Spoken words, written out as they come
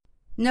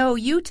No,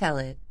 you tell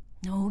it.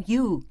 No,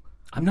 you.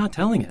 I'm not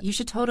telling it. You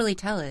should totally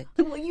tell it.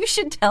 Well, you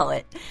should tell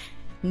it.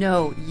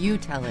 No, you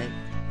tell it.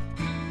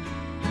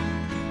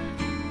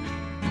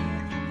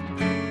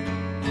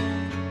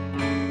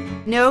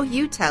 No,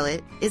 You Tell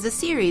It is a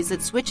series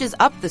that switches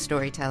up the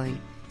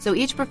storytelling. So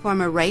each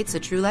performer writes a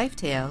true life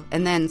tale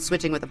and then,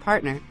 switching with a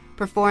partner,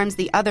 performs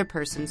the other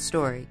person's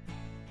story,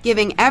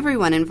 giving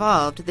everyone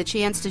involved the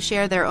chance to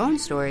share their own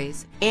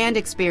stories and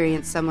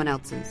experience someone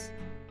else's.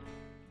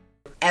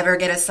 Ever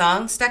get a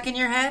song stuck in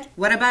your head?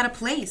 What about a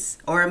place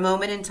or a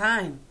moment in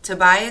time?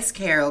 Tobias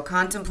Carroll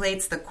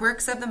contemplates the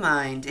quirks of the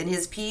mind in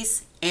his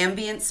piece,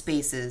 Ambient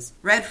Spaces,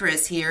 read for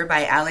us here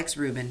by Alex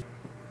Rubin.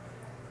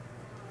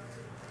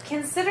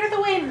 Consider the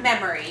way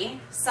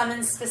memory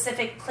summons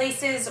specific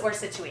places or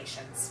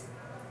situations.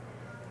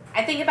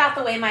 I think about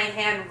the way my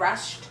hand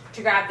rushed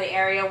to grab the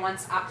area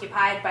once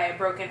occupied by a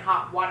broken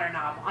hot water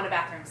knob on a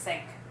bathroom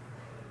sink.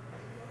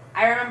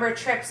 I remember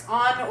trips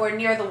on or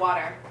near the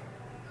water,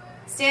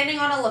 standing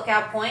on a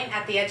lookout point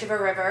at the edge of a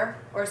river,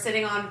 or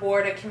sitting on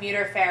board a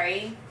commuter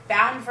ferry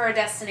bound for a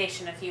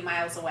destination a few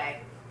miles away.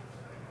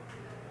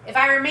 If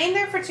I remained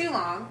there for too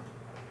long,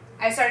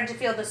 I started to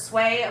feel the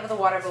sway of the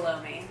water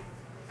below me,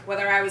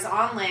 whether I was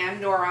on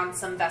land or on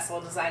some vessel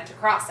designed to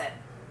cross it.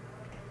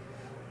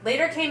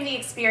 Later came the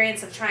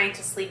experience of trying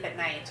to sleep at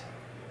night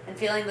and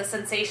feeling the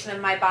sensation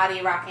of my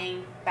body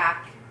rocking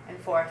back and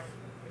forth,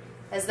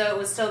 as though it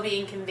was still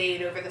being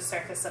conveyed over the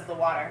surface of the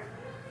water.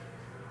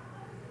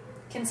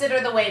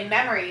 Consider the way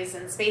memories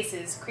and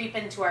spaces creep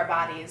into our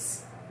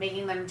bodies,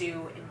 making them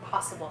do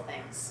impossible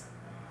things.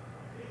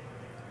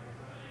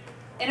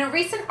 In a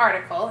recent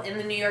article in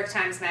the New York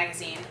Times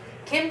Magazine,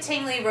 Kim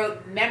Tingley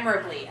wrote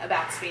memorably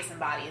about space and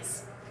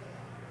bodies.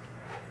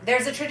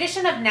 There's a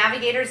tradition of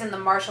navigators in the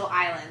Marshall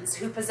Islands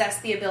who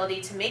possess the ability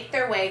to make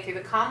their way through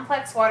the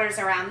complex waters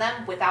around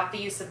them without the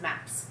use of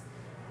maps.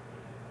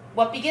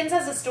 What begins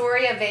as a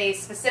story of a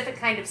specific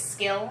kind of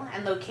skill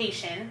and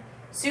location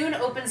soon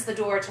opens the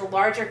door to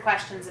larger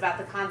questions about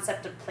the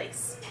concept of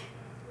place.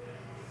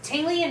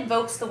 Tingley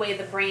invokes the way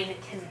the brain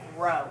can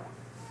grow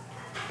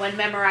when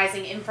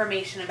memorizing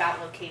information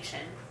about location,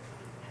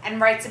 and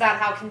writes about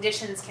how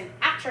conditions can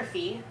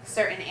atrophy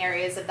certain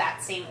areas of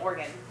that same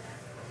organ,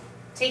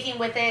 taking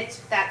with it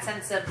that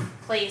sense of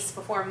place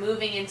before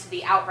moving into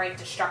the outright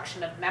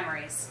destruction of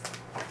memories.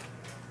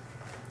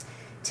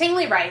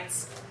 Tingley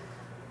writes,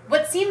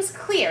 "What seems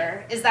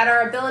clear is that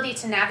our ability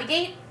to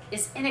navigate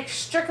is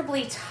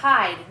inextricably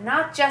tied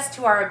not just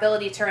to our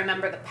ability to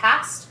remember the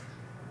past,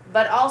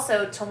 but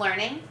also to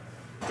learning,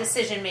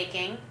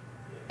 decision-making,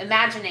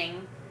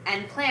 imagining,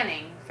 and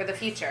planning for the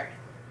future."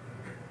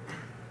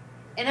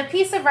 In a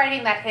piece of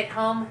writing that hit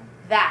home,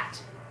 that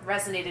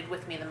resonated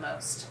with me the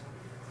most.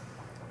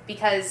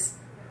 Because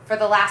for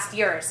the last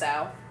year or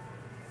so,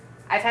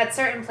 I've had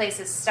certain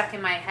places stuck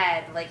in my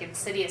head like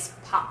insidious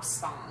pop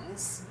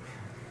songs.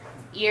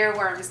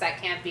 Earworms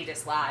that can't be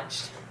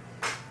dislodged.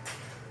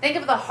 Think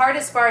of the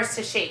hardest bars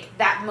to shake,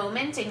 that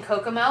moment in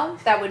Kokomo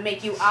that would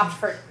make you opt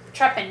for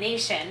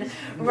trepanation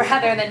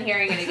rather than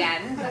hearing it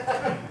again.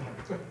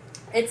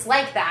 It's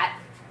like that,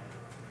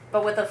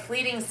 but with a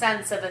fleeting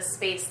sense of a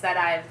space that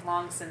I've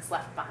long since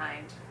left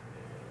behind.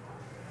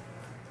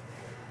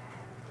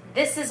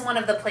 This is one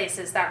of the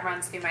places that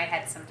runs through my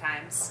head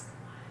sometimes.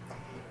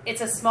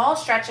 It's a small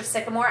stretch of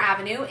Sycamore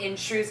Avenue in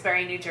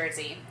Shrewsbury, New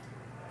Jersey,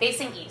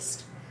 facing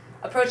east,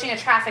 approaching a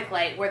traffic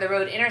light where the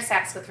road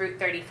intersects with Route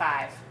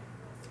 35.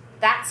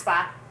 That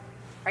spot,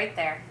 right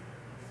there,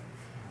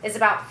 is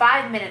about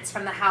 5 minutes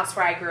from the house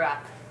where I grew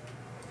up.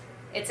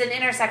 It's an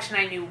intersection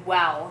I knew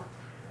well.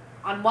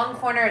 On one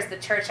corner is the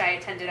church I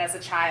attended as a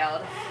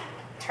child,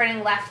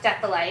 turning left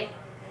at the light,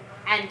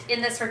 and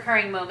in this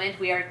recurring moment,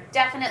 we are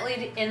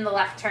definitely in the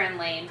left turn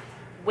lane,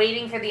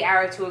 waiting for the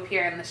arrow to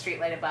appear in the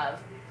streetlight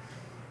above.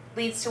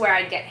 Leads to where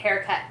I'd get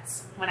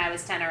haircuts when I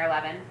was 10 or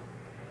 11.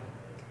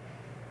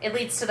 It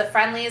leads to the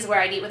Friendlies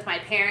where I'd eat with my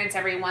parents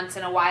every once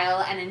in a while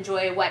and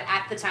enjoy what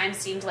at the time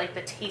seemed like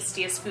the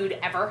tastiest food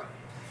ever.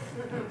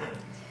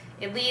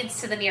 It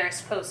leads to the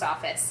nearest post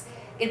office.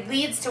 It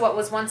leads to what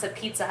was once a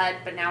Pizza Hut,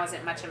 but now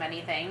isn't much of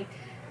anything.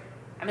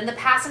 I'm in the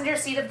passenger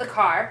seat of the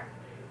car.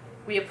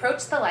 We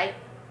approach the light,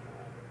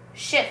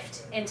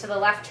 shift into the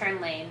left turn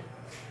lane,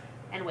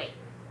 and wait.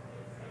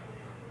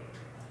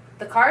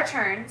 The car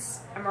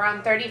turns, and we're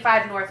on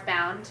 35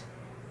 northbound,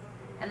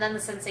 and then the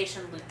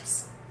sensation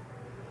loops.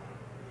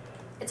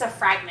 It's a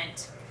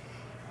fragment.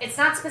 It's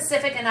not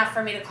specific enough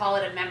for me to call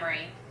it a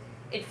memory.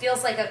 It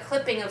feels like a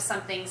clipping of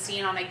something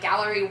seen on a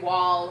gallery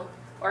wall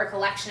or a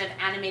collection of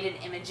animated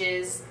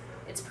images,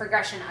 its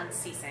progression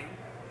unceasing.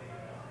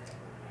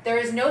 There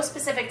is no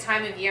specific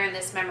time of year in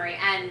this memory,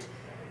 and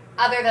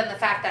other than the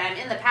fact that I'm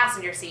in the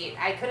passenger seat,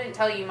 I couldn't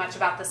tell you much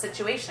about the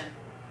situation.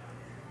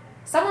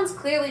 Someone's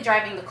clearly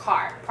driving the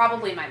car,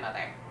 probably my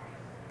mother,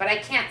 but I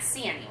can't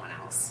see anyone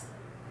else.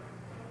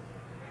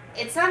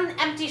 It's not an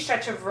empty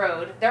stretch of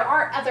road. There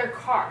are other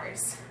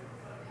cars,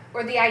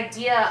 or the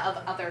idea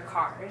of other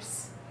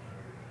cars,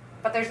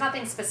 but there's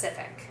nothing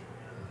specific.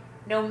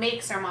 No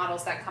makes or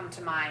models that come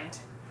to mind.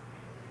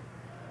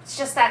 It's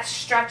just that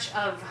stretch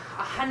of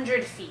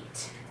 100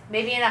 feet,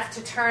 maybe enough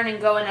to turn and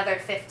go another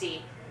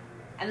 50,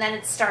 and then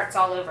it starts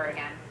all over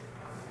again.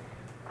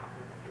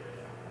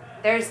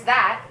 There's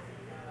that,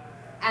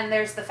 and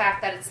there's the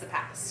fact that it's the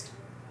past.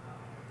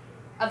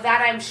 Of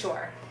that I'm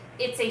sure.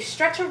 It's a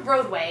stretch of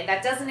roadway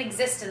that doesn't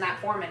exist in that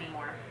form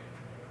anymore.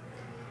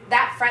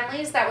 That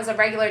Friendly's that was a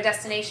regular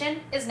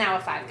destination is now a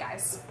Five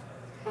Guys.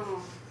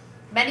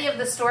 Many of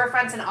the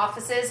storefronts and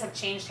offices have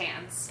changed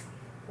hands.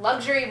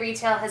 Luxury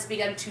retail has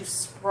begun to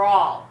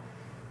sprawl,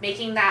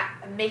 making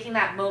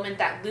that moment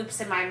that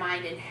loops in my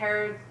mind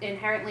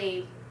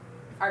inherently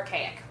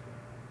archaic.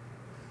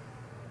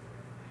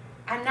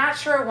 I'm not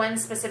sure when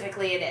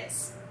specifically it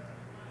is,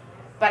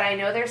 but I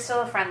know there's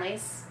still a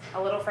Friendly's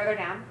a little further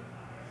down.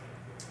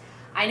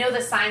 I know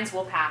the signs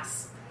will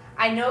pass.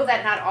 I know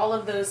that not all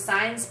of those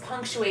signs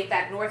punctuate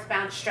that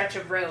northbound stretch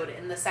of road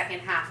in the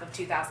second half of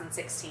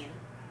 2016.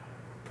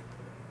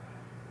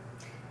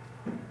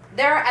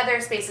 There are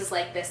other spaces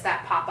like this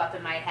that pop up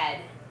in my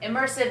head,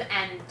 immersive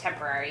and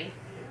temporary.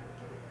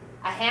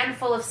 A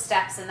handful of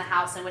steps in the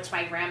house in which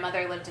my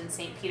grandmother lived in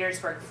St.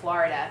 Petersburg,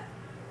 Florida.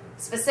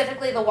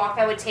 Specifically, the walk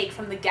I would take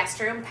from the guest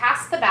room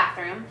past the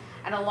bathroom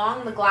and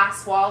along the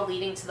glass wall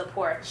leading to the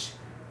porch,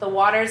 the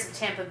waters of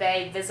Tampa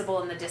Bay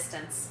visible in the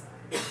distance.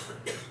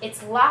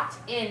 It's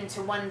locked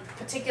into one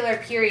particular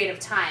period of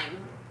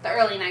time, the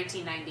early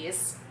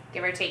 1990s,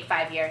 give or take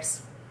 5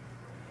 years.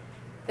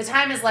 The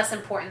time is less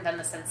important than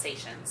the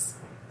sensations.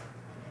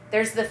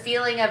 There's the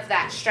feeling of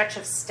that stretch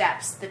of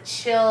steps, the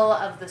chill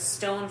of the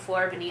stone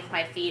floor beneath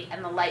my feet,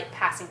 and the light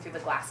passing through the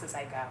glass as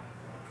I go.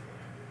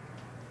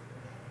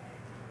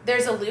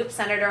 There's a loop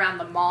centered around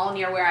the mall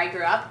near where I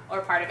grew up,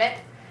 or part of it.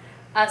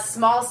 A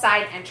small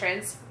side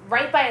entrance,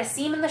 right by a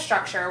seam in the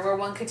structure where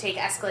one could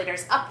take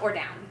escalators up or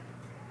down.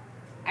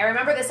 I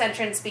remember this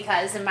entrance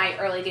because, in my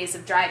early days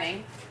of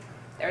driving,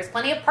 there was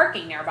plenty of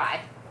parking nearby.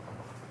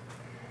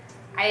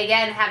 I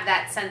again have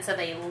that sense of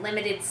a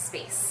limited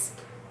space.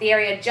 The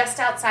area just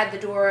outside the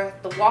door,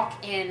 the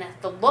walk in,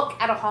 the look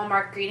at a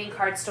Hallmark greeting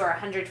card store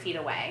 100 feet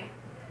away.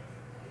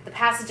 The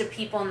passage of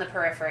people in the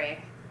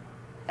periphery.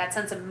 That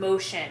sense of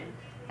motion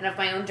and of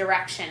my own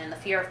direction and the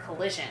fear of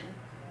collision.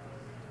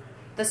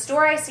 The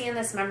store I see in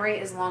this memory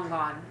is long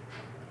gone,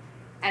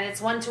 and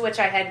it's one to which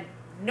I had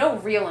no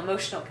real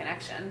emotional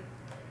connection.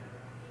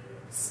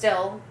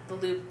 Still, the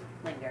loop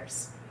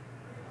lingers.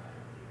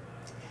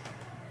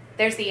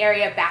 There's the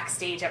area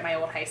backstage at my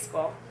old high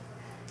school.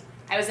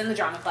 I was in the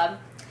drama club,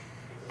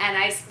 and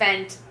I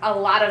spent a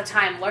lot of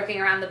time lurking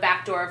around the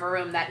back door of a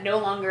room that no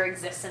longer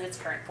exists in its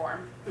current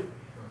form.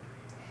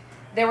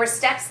 There were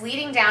steps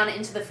leading down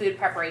into the food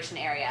preparation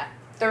area.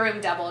 The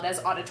room doubled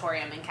as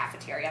auditorium and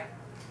cafeteria.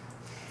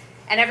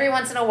 And every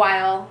once in a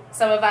while,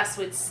 some of us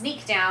would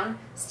sneak down,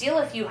 steal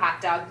a few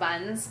hot dog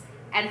buns,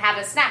 and have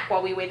a snack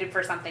while we waited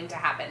for something to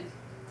happen.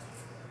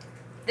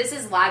 This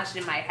is lodged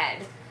in my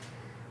head.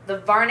 The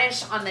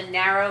varnish on the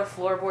narrow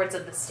floorboards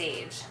of the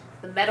stage,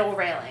 the metal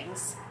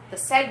railings, the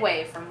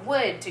segue from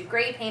wood to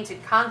gray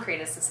painted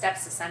concrete as the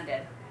steps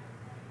ascended.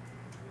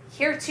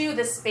 Here too,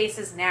 this space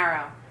is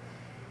narrow.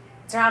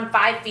 It's around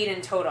 5 feet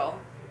in total.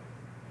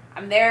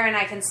 I'm there and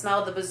I can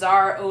smell the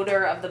bizarre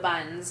odor of the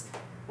buns,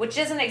 which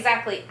isn't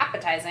exactly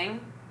appetizing,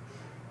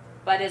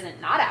 but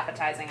isn't not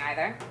appetizing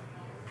either.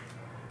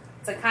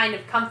 It's a kind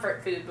of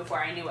comfort food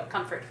before I knew what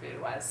comfort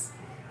food was.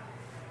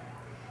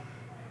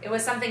 It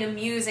was something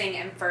amusing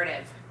and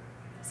furtive,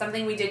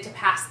 something we did to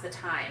pass the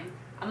time,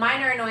 a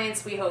minor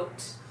annoyance we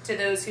hoped to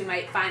those who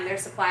might find their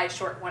supplies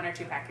short 1 or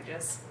 2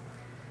 packages.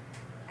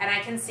 And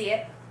I can see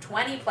it,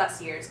 20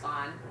 plus years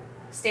gone,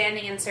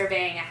 standing and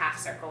surveying a half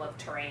circle of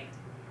terrain.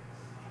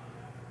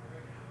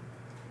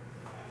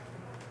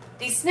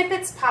 These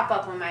snippets pop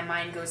up when my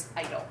mind goes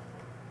idle.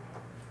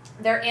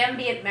 They're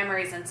ambient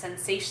memories and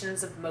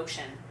sensations of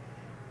motion,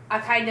 a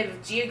kind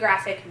of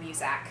geographic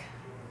muzak.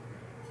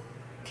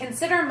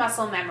 Consider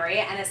muscle memory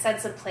and a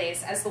sense of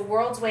place as the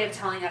world's way of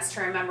telling us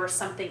to remember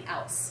something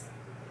else,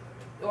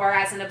 or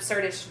as an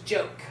absurdist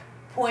joke,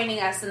 pointing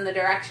us in the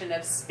direction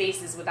of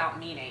spaces without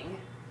meaning.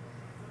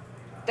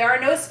 There are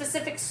no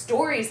specific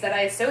stories that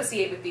I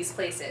associate with these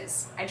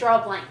places. I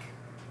draw a blank.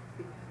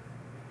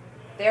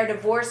 They are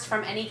divorced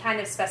from any kind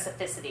of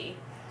specificity.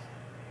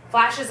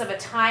 Flashes of a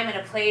time and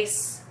a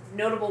place,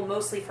 notable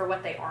mostly for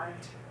what they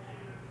aren't.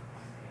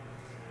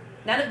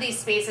 None of these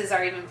spaces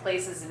are even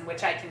places in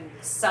which I can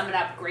summon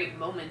up great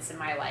moments in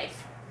my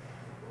life.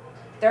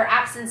 There are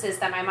absences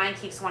that my mind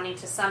keeps wanting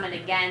to summon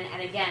again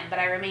and again, but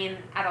I remain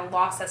at a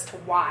loss as to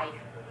why.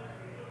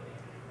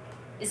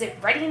 Is it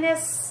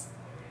readiness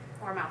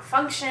or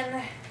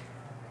malfunction?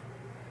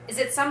 Is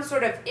it some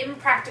sort of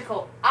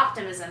impractical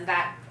optimism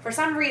that, for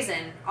some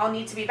reason, I'll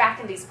need to be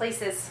back in these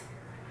places?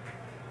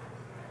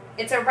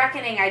 It's a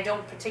reckoning I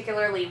don't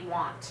particularly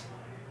want.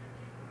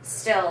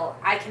 Still,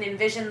 I can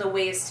envision the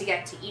ways to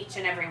get to each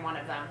and every one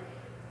of them.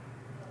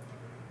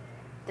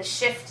 The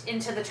shift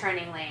into the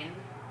turning lane,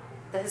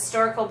 the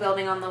historical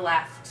building on the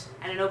left,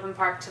 and an open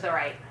park to the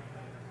right.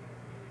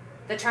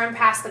 The turn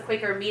past the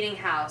Quaker Meeting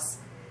House,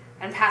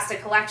 and past a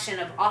collection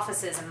of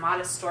offices and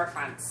modest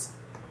storefronts.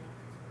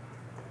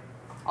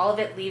 All of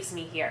it leaves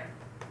me here,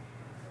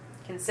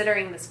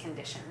 considering this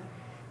condition,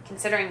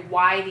 considering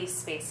why these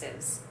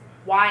spaces,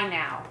 why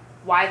now,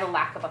 why the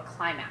lack of a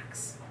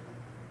climax.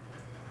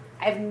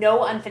 I have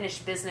no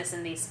unfinished business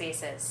in these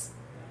spaces.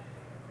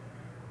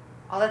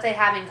 All that they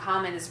have in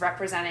common is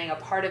representing a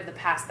part of the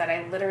past that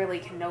I literally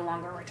can no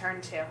longer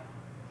return to.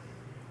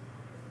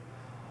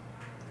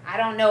 I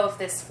don't know if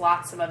this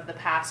flotsam of the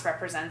past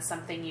represents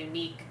something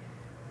unique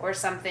or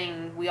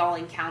something we all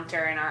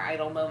encounter in our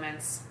idle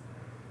moments.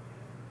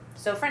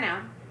 So for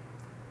now,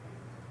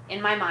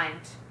 in my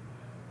mind,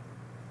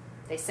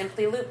 they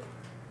simply loop.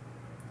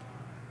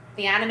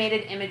 The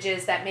animated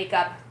images that make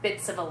up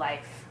bits of a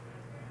life,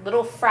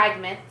 little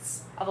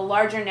fragments of a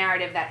larger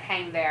narrative that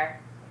hang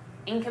there,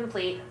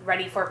 incomplete,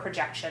 ready for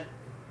projection.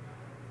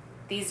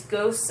 These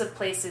ghosts of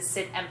places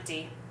sit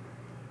empty,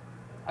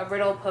 a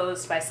riddle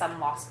posed by some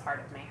lost part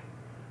of me.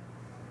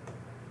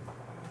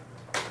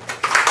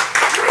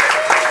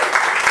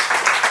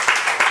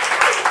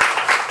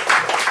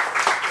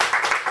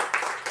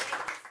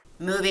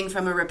 Moving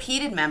from a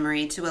repeated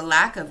memory to a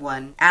lack of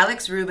one,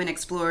 Alex Rubin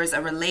explores a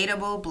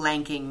relatable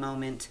blanking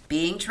moment,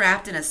 being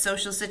trapped in a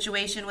social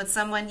situation with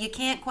someone you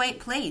can't quite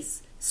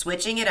place.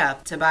 Switching it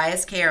up,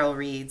 Tobias Carroll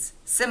reads,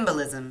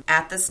 Symbolism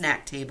at the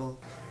Snack Table.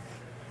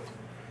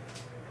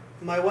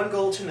 My one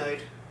goal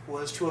tonight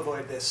was to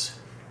avoid this,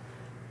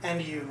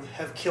 and you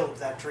have killed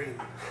that dream.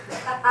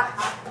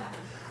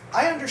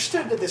 I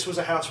understood that this was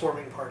a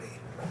housewarming party.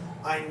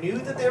 I knew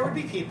that there would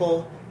be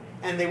people,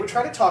 and they would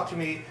try to talk to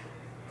me,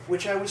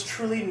 which I was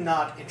truly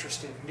not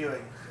interested in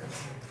doing.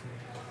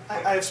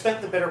 I have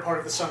spent the better part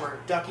of the summer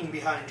ducking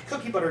behind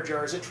cookie butter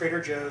jars at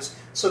Trader Joe's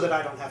so that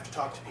I don't have to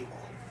talk to people.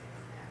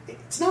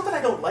 It's not that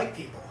I don't like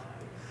people.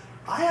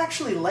 I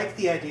actually like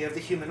the idea of the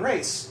human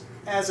race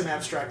as an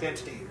abstract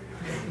entity.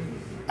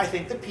 I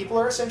think that people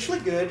are essentially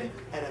good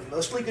and have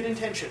mostly good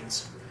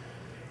intentions.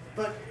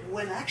 But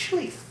when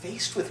actually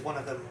faced with one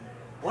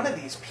of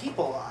these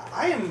people,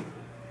 I am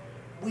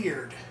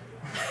weird.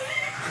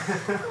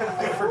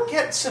 I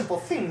forget simple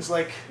things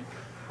like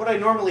what I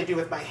normally do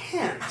with my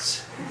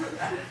hands.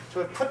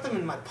 Do I put them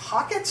in my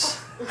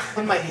pockets?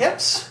 On my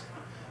hips?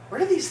 Where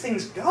do these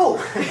things go?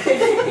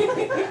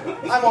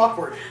 I'm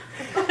awkward.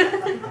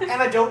 And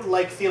I don't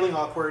like feeling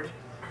awkward,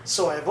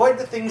 so I avoid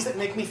the things that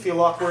make me feel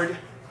awkward,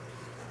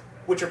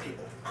 which are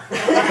people.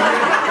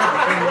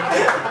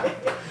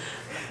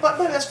 But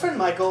my best friend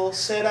Michael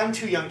said I'm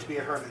too young to be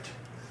a hermit.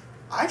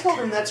 I told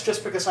him that's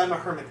just because I'm a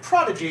hermit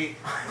prodigy,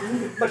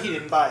 but he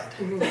didn't buy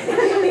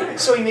it.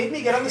 So he made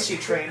me get on the C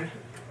train.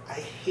 I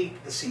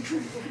hate the C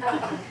train.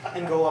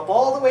 And go up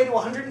all the way to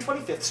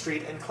 125th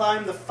Street and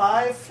climb the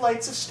 5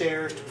 flights of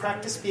stairs to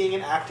practice being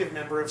an active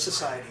member of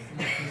society.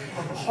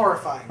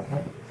 Horrifying.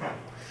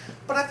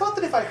 But I thought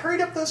that if I hurried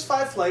up those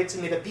 5 flights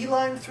and made a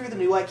beeline through the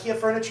new IKEA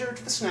furniture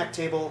to the snack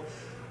table,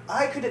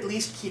 I could at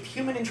least keep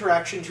human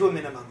interaction to a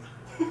minimum.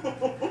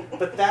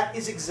 But that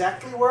is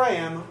exactly where I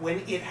am when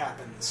it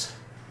happens.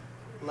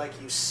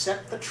 Like you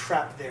set the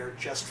trap there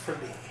just for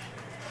me.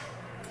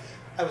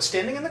 I was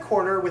standing in the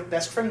corner with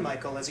best friend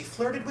Michael as he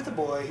flirted with a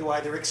boy who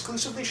either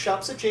exclusively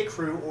shops at J.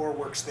 Crew or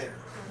works there.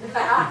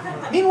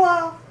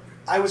 Meanwhile,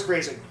 I was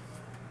grazing.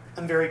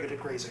 I'm very good at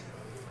grazing.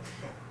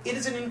 It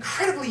is an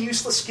incredibly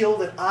useless skill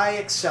that I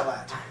excel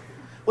at.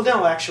 Well,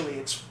 no, actually,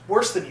 it's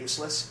worse than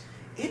useless.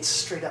 It's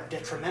straight up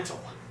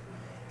detrimental.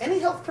 Any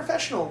health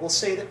professional will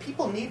say that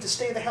people need to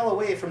stay the hell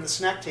away from the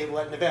snack table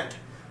at an event.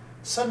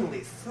 Suddenly,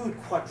 food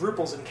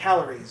quadruples in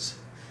calories.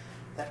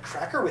 That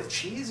cracker with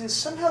cheese is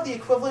somehow the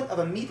equivalent of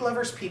a meat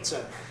lover's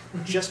pizza,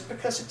 just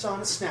because it's on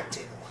a snack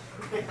table.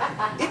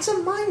 It's a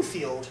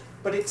minefield,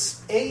 but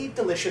it's A,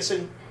 delicious,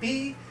 and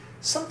B,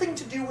 something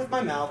to do with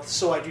my mouth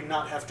so I do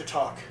not have to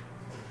talk.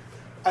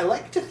 I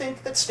like to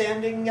think that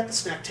standing at the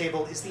snack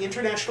table is the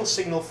international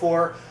signal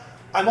for,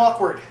 I'm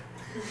awkward,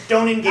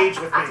 don't engage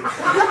with me.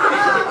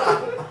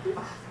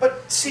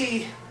 But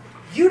see,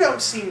 you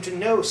don't seem to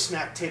know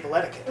snack table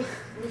etiquette.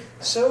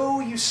 So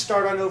you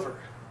start on over.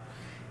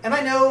 And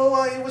I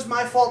know it was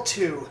my fault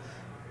too.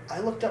 I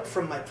looked up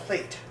from my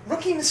plate.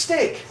 Rookie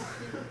mistake.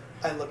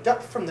 I looked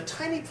up from the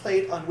tiny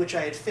plate on which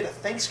I had fit a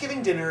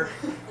Thanksgiving dinner,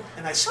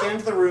 and I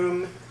scanned the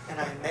room, and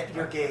I met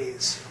your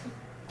gaze.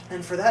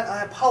 And for that,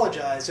 I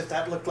apologize if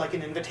that looked like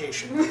an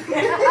invitation.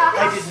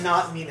 I did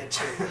not mean it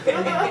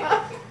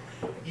to.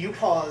 You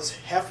pause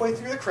halfway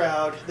through the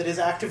crowd that is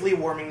actively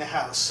warming the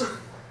house.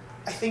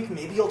 I think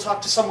maybe you'll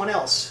talk to someone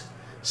else.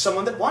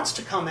 Someone that wants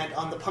to comment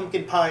on the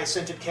pumpkin pie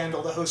scented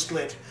candle the host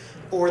lit,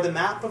 or the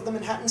map of the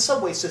Manhattan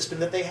subway system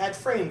that they had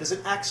framed as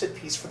an accent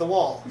piece for the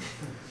wall.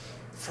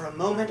 For a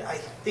moment, I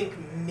think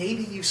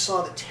maybe you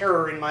saw the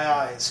terror in my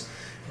eyes.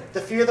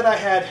 The fear that I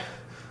had,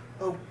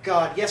 oh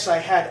God, yes, I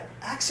had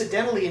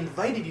accidentally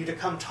invited you to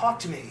come talk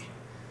to me.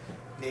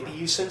 Maybe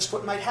you sensed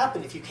what might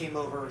happen if you came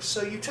over,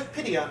 so you took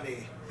pity on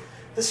me.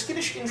 The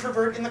skittish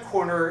introvert in the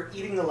corner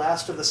eating the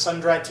last of the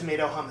sun-dried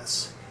tomato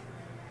hummus.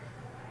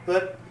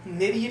 But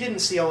maybe you didn't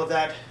see all of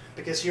that,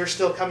 because you're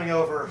still coming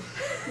over,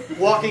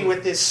 walking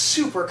with this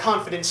super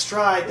confident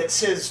stride that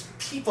says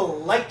people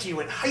liked you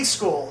in high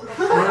school.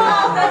 And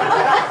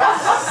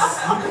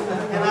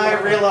I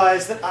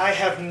realize that I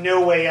have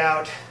no way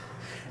out.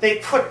 They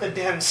put the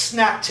damn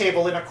snack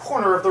table in a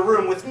corner of the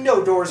room with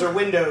no doors or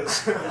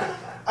windows.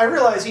 I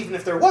realize even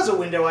if there was a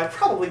window, I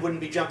probably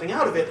wouldn't be jumping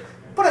out of it,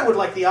 but I would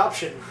like the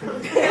option.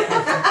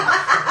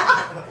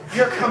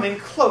 You're coming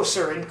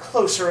closer and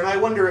closer, and I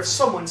wonder if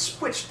someone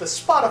switched the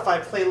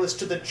Spotify playlist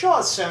to the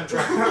Jaws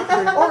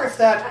soundtrack, or if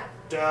that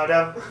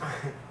da-dum,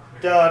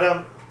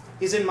 da-dum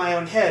is in my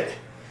own head.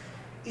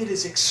 It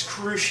is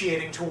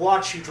excruciating to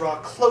watch you draw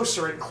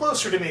closer and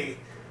closer to me,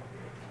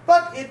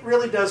 but it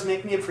really does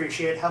make me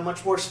appreciate how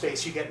much more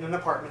space you get in an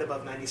apartment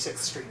above 96th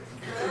Street.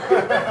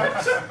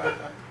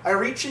 I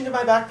reach into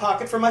my back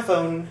pocket for my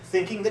phone,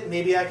 thinking that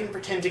maybe I can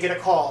pretend to get a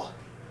call.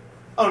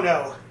 Oh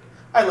no,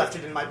 I left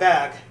it in my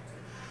bag,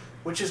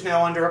 which is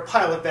now under a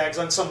pile of bags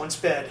on someone's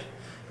bed.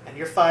 And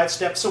you're 5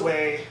 steps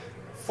away,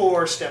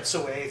 4 steps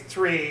away,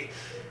 3,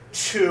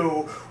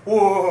 2,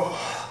 whoa.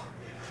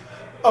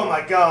 Oh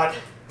my God.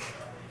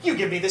 You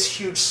give me this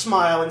huge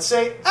smile and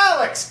say,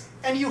 "Alex,"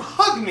 and you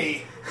hug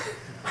me.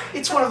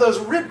 It's one of those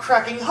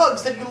rib-cracking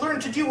hugs that you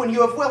learn to do when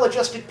you have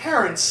well-adjusted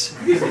parents.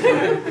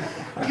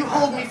 You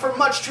hold me for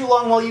much too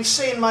long while you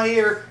say in my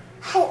ear,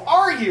 "How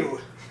are you?"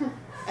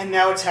 And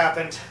now it's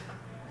happened.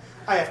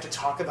 I have to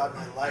talk about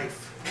my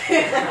life.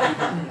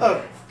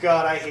 Oh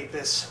God, I hate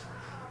this.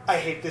 I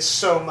hate this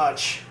so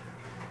much.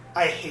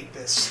 I hate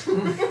this.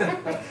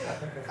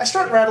 I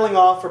start rattling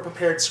off a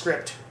prepared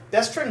script.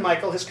 Best friend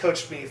Michael has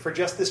coached me for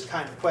just this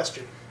kind of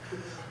question.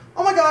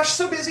 "Oh my gosh,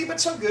 so busy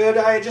but so good.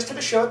 I just had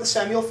a show at the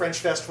Samuel French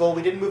Festival.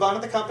 We didn't move on to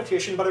the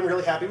competition, but I'm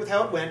really happy with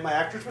how it went. My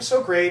actors were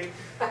so great."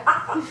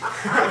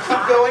 I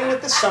keep going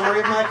with the summary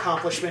of my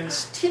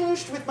accomplishments,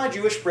 tinged with my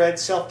Jewish bred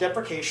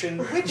self-deprecation,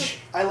 which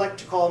I like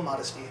to call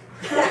modesty.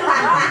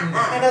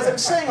 And as I'm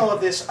saying all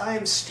of this, I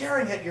am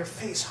staring at your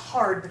face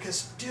hard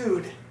because,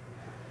 dude,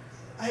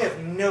 I have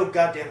no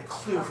goddamn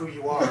clue who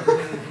you are.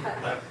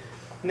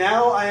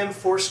 Now I am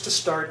forced to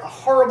start a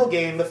horrible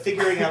game of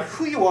figuring out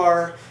who you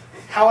are,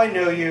 how I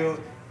know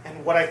you,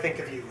 and what I think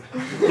of you.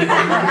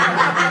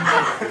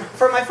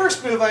 For my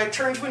first move, I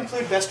turn to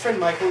include best friend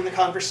Michael in the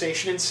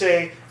conversation and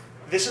say,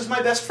 "This is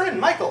my best friend,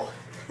 Michael."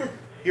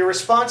 Your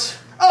response,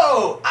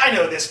 "Oh, I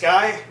know this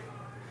guy."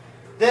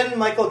 Then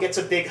Michael gets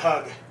a big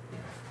hug.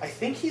 I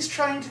think he's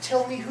trying to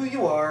tell me who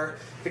you are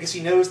because he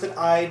knows that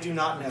I do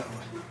not know.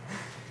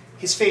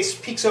 His face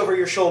peeks over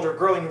your shoulder,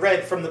 growing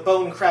red from the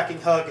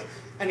bone-cracking hug,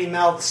 and he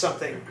mouths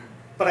something,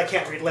 but I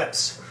can't read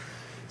lips.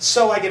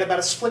 So I get about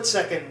a split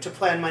second to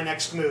plan my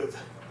next move.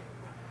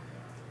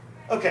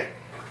 Okay,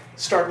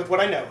 start with what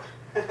I know.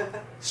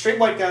 Straight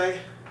white guy,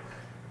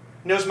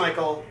 knows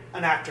Michael,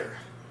 an actor.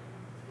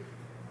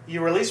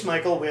 You release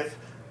Michael with,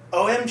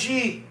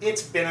 "OMG,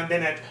 it's been a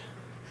minute."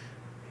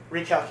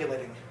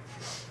 Recalculating.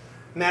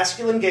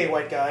 Masculine gay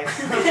white guy,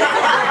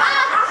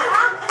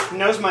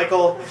 knows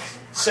Michael,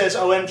 says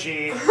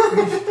OMG,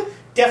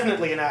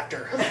 definitely an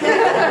actor.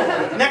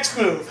 Next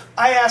move,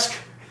 I ask,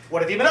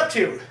 "What have you been up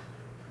to?"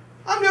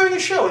 "I'm doing a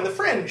show in the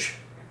Fringe."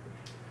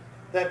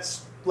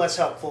 That's less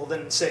helpful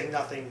than saying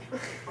nothing.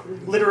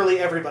 Literally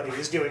everybody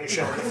is doing a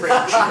show in the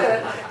Fringe.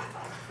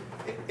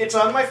 "It's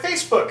on my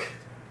Facebook."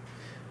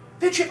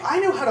 Bitch, if I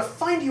knew how to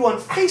find you on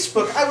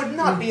Facebook, I would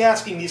not be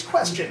asking these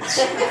questions.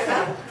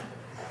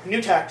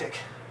 New tactic.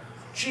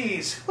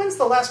 "Geez, when's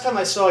the last time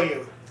I saw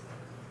you?"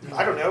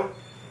 "I don't know.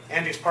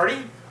 Andy's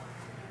party?"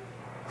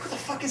 "Who the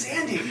fuck is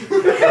Andy?"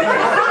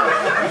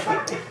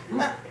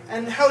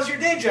 "And how's your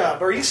day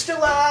job? Are you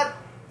still at..."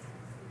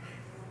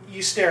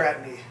 You stare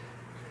at me.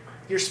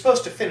 You're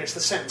supposed to finish the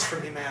sentence for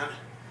me, man.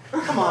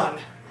 Come on.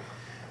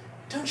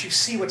 Don't you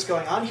see what's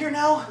going on here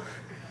now?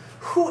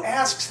 Who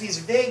asks these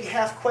vague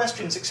half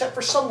questions except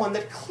for someone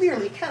that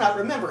clearly cannot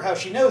remember how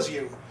she knows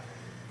you?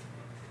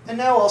 And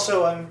now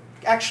also I'm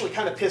actually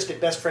kind of pissed at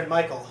best friend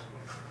Michael.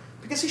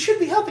 Because he should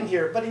be helping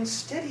here, but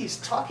instead he's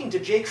talking to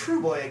Jay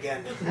Crewboy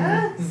again.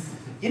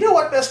 You know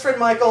what, best friend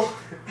Michael?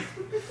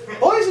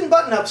 Boys in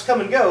button-ups come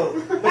and go,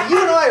 but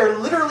you and I are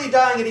literally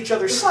dying at each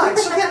other's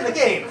sides, so get in the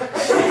game.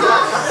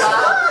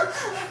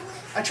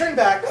 I turn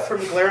back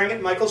from glaring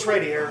at Michael's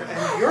right ear,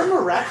 and you're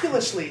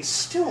miraculously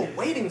still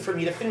waiting for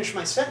me to finish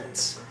my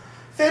sentence.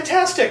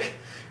 Fantastic!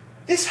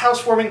 This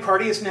housewarming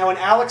party is now an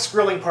Alex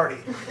grilling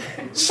party.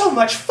 So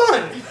much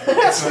fun!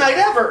 Best night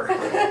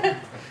ever!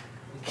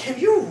 Can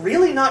you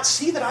really not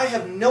see that I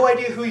have no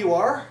idea who you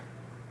are?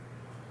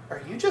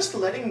 Are you just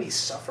letting me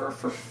suffer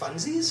for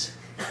funsies?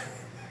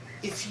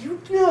 If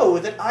you know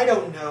that I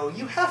don't know,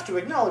 you have to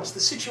acknowledge the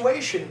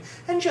situation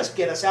and just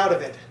get us out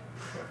of it.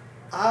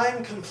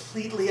 I'm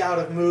completely out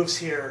of moves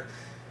here.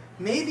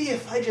 Maybe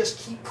if I just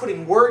keep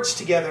putting words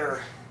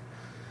together.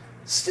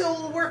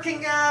 Still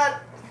working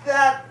at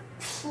that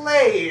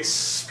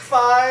place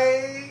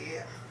by...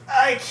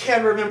 I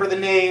can't remember the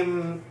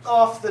name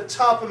off the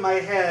top of my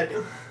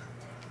head.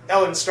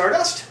 Ellen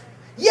Stardust?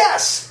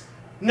 Yes!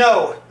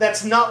 No,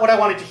 that's not what I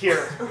wanted to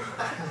hear.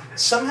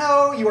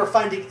 Somehow you are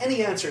finding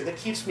any answer that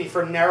keeps me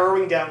from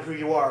narrowing down who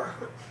you are.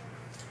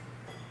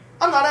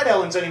 I'm not at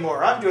Ellen's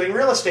anymore. I'm doing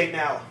real estate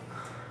now.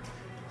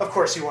 Of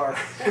course you are.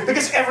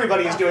 Because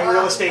everybody is doing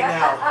real estate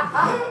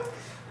now.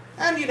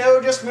 And,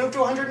 just moved to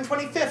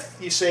 125th,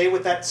 you say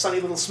with that sunny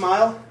little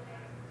smile.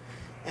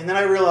 And then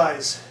I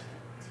realize,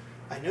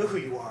 I know who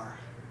you are.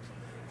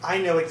 I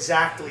know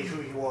exactly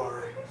who you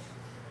are.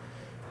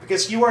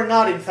 Because you are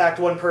not, in fact,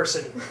 one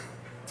person.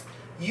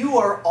 You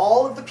are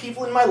all of the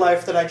people in my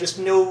life that I just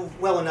know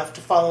well enough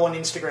to follow on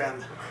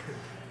Instagram.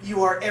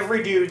 You are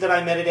every dude that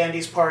I met at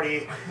Andy's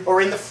party,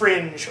 or in the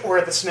Fringe, or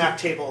at the snack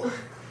table.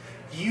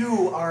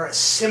 You are a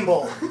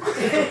symbol.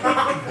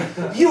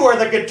 You are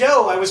the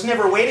Godot I was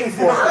never waiting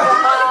for.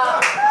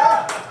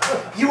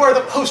 You are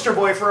the poster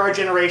boy for our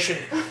generation.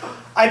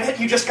 I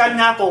bet you just got an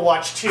Apple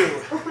Watch, too.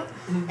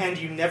 And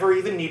you never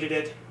even needed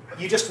it.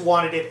 You just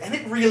wanted it, and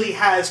it really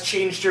has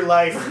changed your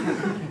life.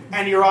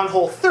 And you're on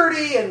Hole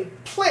 30,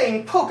 and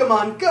playing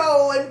Pokemon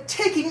Go, and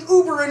taking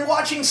Uber and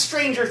watching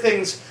Stranger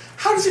Things.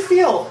 How does it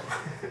feel?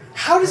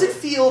 How does it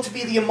feel to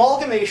be the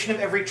amalgamation of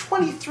every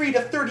 23 to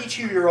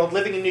 32-year-old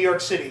living in New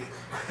York City?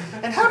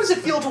 And how does it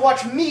feel to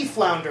watch me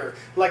flounder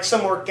like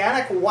some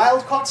organic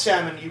wild-caught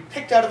salmon you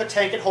picked out of a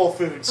tank at Whole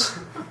Foods?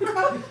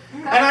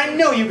 And I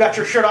know you got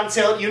your shirt on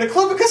sale at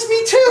Uniqlo because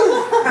me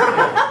too!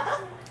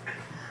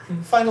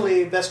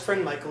 Finally, best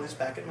friend Michael is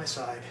back at my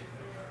side.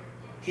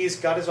 He's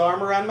got his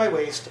arm around my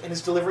waist and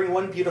is delivering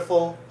one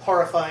beautiful,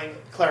 horrifying,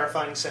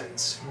 clarifying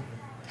sentence.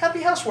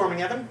 Happy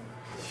housewarming, Evan.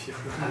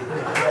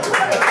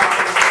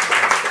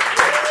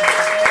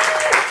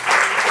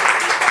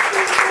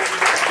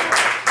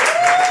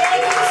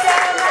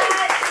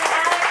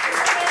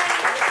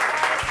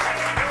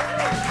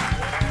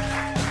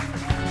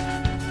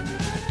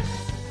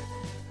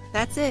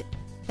 That's it.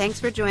 Thanks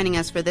for joining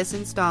us for this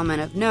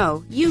installment of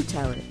No, You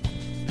Tell It.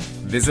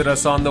 Visit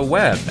us on the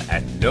web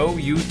at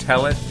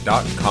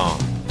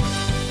knowyoutellit.com.